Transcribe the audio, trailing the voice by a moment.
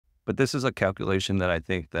But this is a calculation that I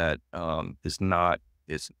think that is not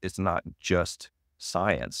it's not just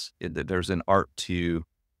science. There's an art to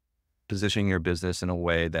positioning your business in a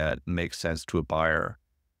way that makes sense to a buyer,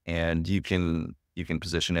 and you can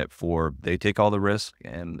position it for they take all the risk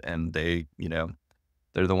and they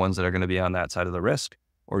they're the ones that are going to be on that side of the risk,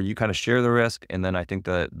 or you kind of share the risk, and then I think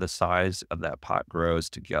the size of that pot grows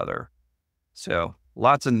together. So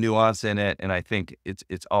lots of nuance in it, and I think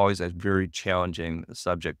it's always a very challenging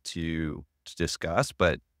subject to discuss.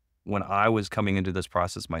 But when I was coming into this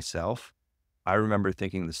process myself, I remember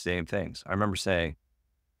thinking the same things. I remember saying,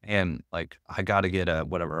 "Man, like I got to get a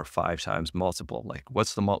whatever a 5 times multiple. Like, what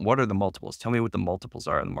are the multiples? Tell me what the multiples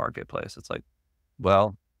are in the marketplace." It's like,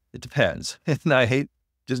 well, it depends, and I hate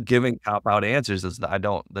just giving cop out answers. I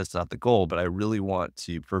don't. That's not the goal. But I really want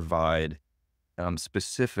to provide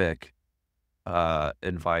specific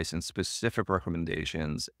advice and specific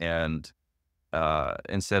recommendations, and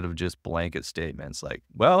instead of just blanket statements like,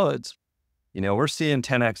 well, we're seeing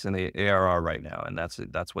 10x in the ARR right now, and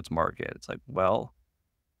that's what's market. It's like, well,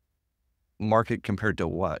 market compared to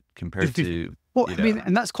what? Compared to, Well, you I mean, know,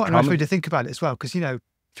 and that's quite a how nice way many, to think about it as well, because, if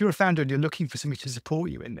you're a founder and you're looking for somebody to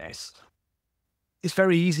support you in this, it's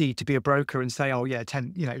very easy to be a broker and say, "Oh, yeah,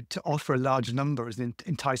 10," to offer a large number as an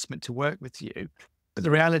enticement to work with you. But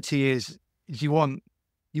the reality is you want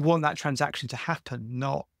that transaction to happen,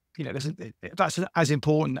 not, that's as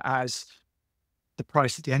important as the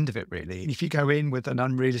price at the end of it, really. And if you go in with an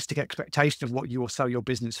unrealistic expectation of what you will sell your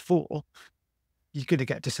business for, you're gonna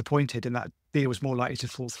get disappointed, and that deal is more likely to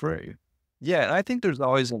fall through. yeah. And I think there's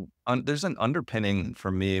always there's an underpinning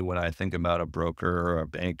for me when I think about a broker or a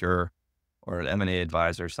banker or an M&A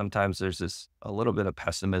advisor. Sometimes there's this a little bit of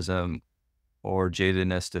pessimism or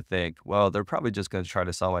jadedness to think, well, they're probably just going to try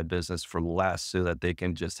to sell my business for less so that they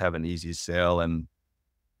can just have an easy sale and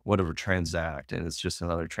whatever transact, and it's just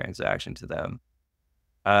another transaction to them.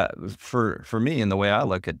 For me, and the way I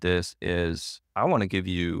look at this is, I want to give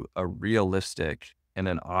you a realistic and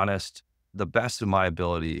an honest, the best of my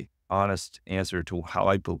ability, honest answer to how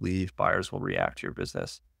I believe buyers will react to your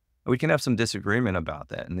business. We can have some disagreement about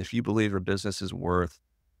that, and if you believe your business is worth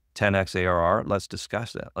 10x ARR, let's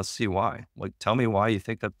discuss that. Let's see why. Like, tell me why you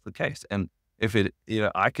think that's the case. And if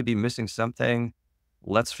I could be missing something,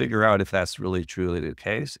 let's figure out if that's really truly the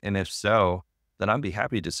case. And if so, then I'd be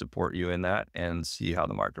happy to support you in that and see how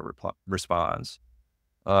the market responds.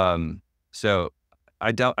 Um, so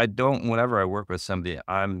whenever I work with somebody,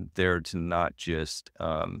 I'm there to not just,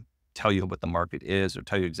 tell you what the market is or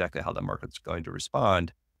tell you exactly how the market's going to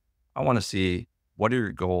respond. I want to see, what are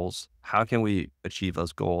your goals? How can we achieve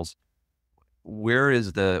those goals? Where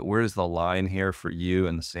is the line here for you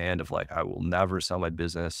in the sand of like, I will never sell my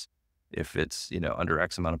business if it's, under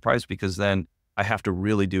X amount of price, because then I have to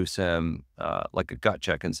really do some, like a gut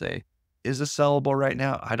check and say, is this sellable right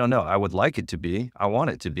now? I don't know. I would like it to be. I want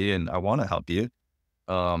it to be, and I want to help you.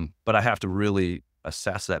 But I have to really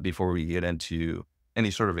assess that before we get into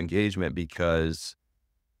any sort of engagement, because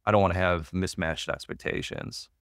I don't want to have mismatched expectations.